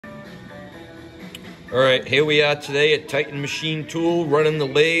Alright, here we are today at Titan Machine Tool, running the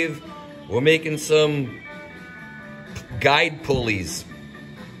lathe. We're making some guide pulleys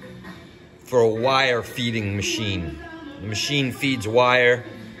for a wire feeding machine. The machine feeds wire.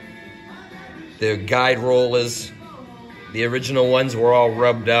 They're guide rollers. The original ones were all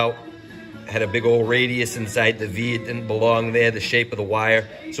rubbed out. Had a big old radius inside the V. It didn't belong there, the shape of the wire.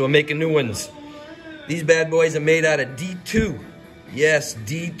 So we're making new ones. These bad boys are made out of D2. Yes,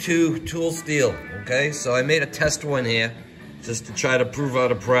 D2 tool steel, okay? So I made a test one here just to try to prove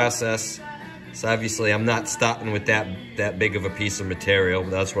out a process. So obviously I'm not starting with that big of a piece of material.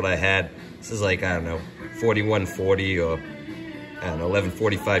 That's what I had. This is like, I don't know, 4140 or, I don't know,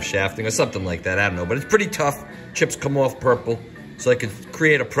 1145 shafting or something like that. I don't know, but it's pretty tough. Chips come off purple. So I could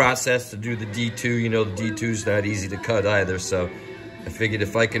create a process to do the D2. You know, the D2's not easy to cut either, so I figured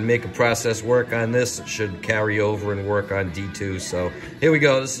if I can make a process work on this, it should carry over and work on D2. So here we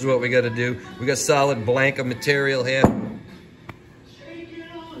go. This is what we got to do. We got solid blank of material here.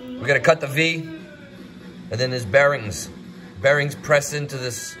 We got to cut the V, and then there's bearings. Bearings press into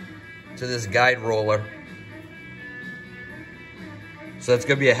this guide roller. So that's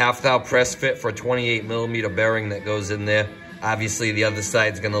going to be a half-thou press fit for a 28mm bearing that goes in there. Obviously, the other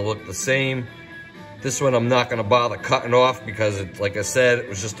side's going to look the same. This one I'm not going to bother cutting off because, like I said, it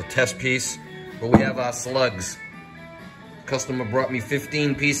was just a test piece. But we have our slugs. Customer brought me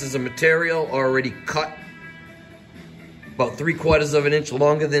 15 pieces of material already cut. About 3/4 of an inch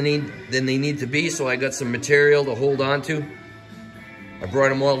longer than they need to be, so I got some material to hold on to. I brought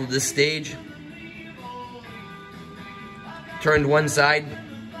them all to this stage. Turned one side,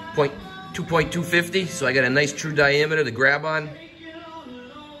 2.250, so I got a nice true diameter to grab on.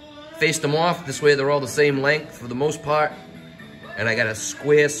 Faced them off, this way they're all the same length for the most part. And I got a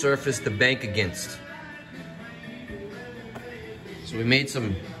square surface to bank against. So we made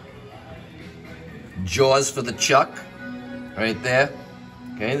some jaws for the chuck, right there,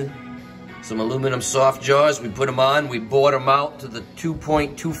 okay? Some aluminum soft jaws, we put them on, we bored them out to the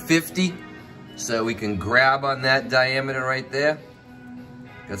 2.250 so we can grab on that diameter right there.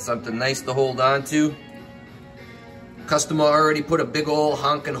 Got something nice to hold on to. Customer already put a big old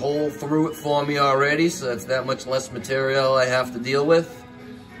honking hole through it for me already, so that's that much less material I have to deal with.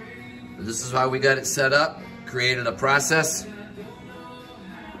 But this is how we got it set up, created a process.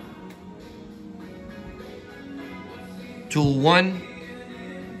 Tool 1,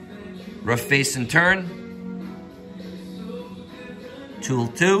 rough face and turn. Tool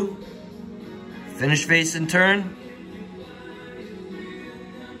 2, finish face and turn.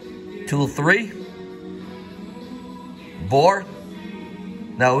 Tool 3, bore.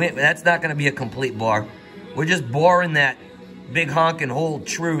 No, that's not going to be a complete bore. We're just boring that big honking hole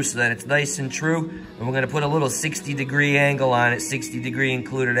true so that it's nice and true. And we're going to put a little 60-degree angle on it, 60-degree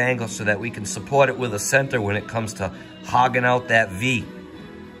included angle, so that we can support it with a center when it comes to hogging out that V.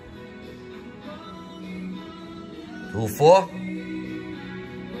 Tool 4.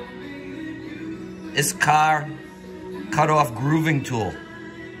 This car cut-off grooving tool.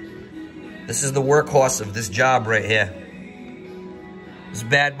 This is the workhorse of this job right here. This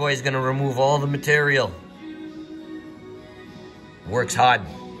bad boy is going to remove all the material. Works hard.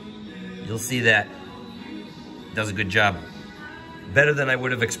 You'll see that. Does a good job. Better than I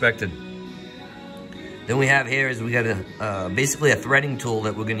would have expected. Then we have here is we got basically a threading tool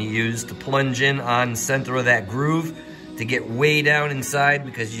that we're going to use to plunge in on center of that groove to get way down inside,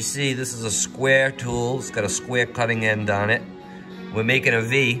 because you see this is a square tool. It's got a square cutting end on it. We're making a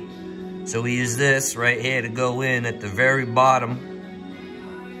V. So we use this right here to go in at the very bottom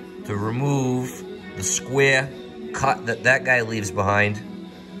to remove the square cut that guy leaves behind.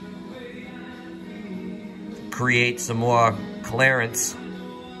 Create some more clearance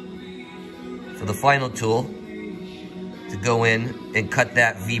for the final tool to go in and cut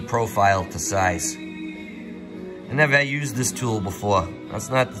that V profile to size. I never used this tool before. That's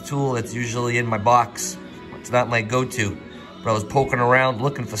not the tool that's usually in my box. It's not my go-to. But I was poking around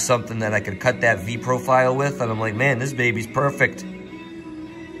looking for something that I could cut that V profile with, and I'm like, man, this baby's perfect.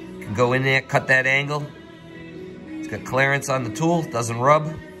 Can go in there, cut that angle. It's got clearance on the tool, doesn't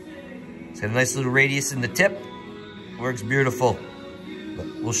rub. It's got a nice little radius in the tip. Works beautiful. But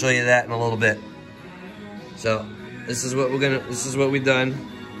we'll show you that in a little bit. So this is what we've done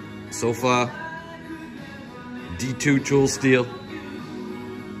so far. D2 tool steel.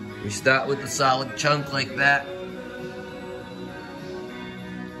 We start with a solid chunk like that.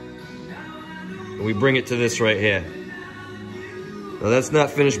 We bring it to this right here. Now that's not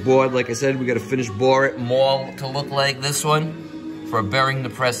finished bored. Like I said, we got to finish bore it more to look like this one for a bearing to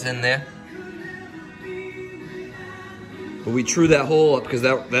press in there. But But we drew that hole up because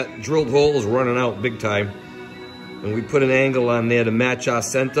that drilled hole is running out big time. And we put an angle on there to match our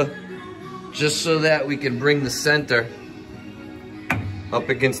center, just so that we can bring the center up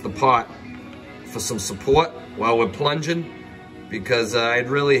against the pot for some support while we're plunging, because I'd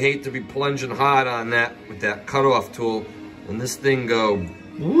really hate to be plunging hard on that with that cutoff tool and this thing go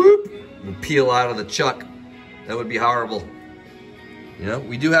whoop and peel out of the chuck. That would be horrible. You know,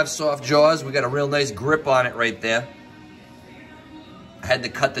 we do have soft jaws. We got a real nice grip on it right there. I had to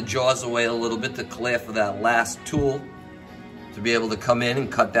cut the jaws away a little bit to clear for that last tool to be able to come in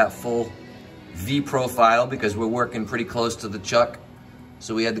and cut that full V profile, because we're working pretty close to the chuck.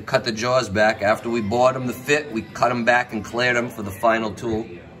 So we had to cut the jaws back. After we bored them to fit, we cut them back and cleared them for the final tool.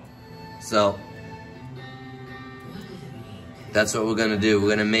 So that's what we're gonna do. We're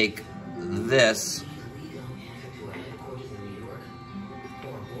gonna make this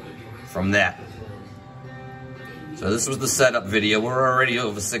from that. So this was the setup video. We're already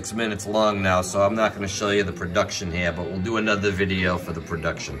over 6 minutes long now, so I'm not gonna show you the production here, but we'll do another video for the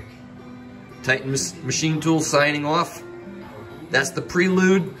production. Titan Machine Tool signing off. That's the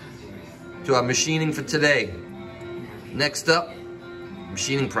prelude to our machining for today. Next up,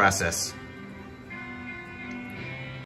 machining process.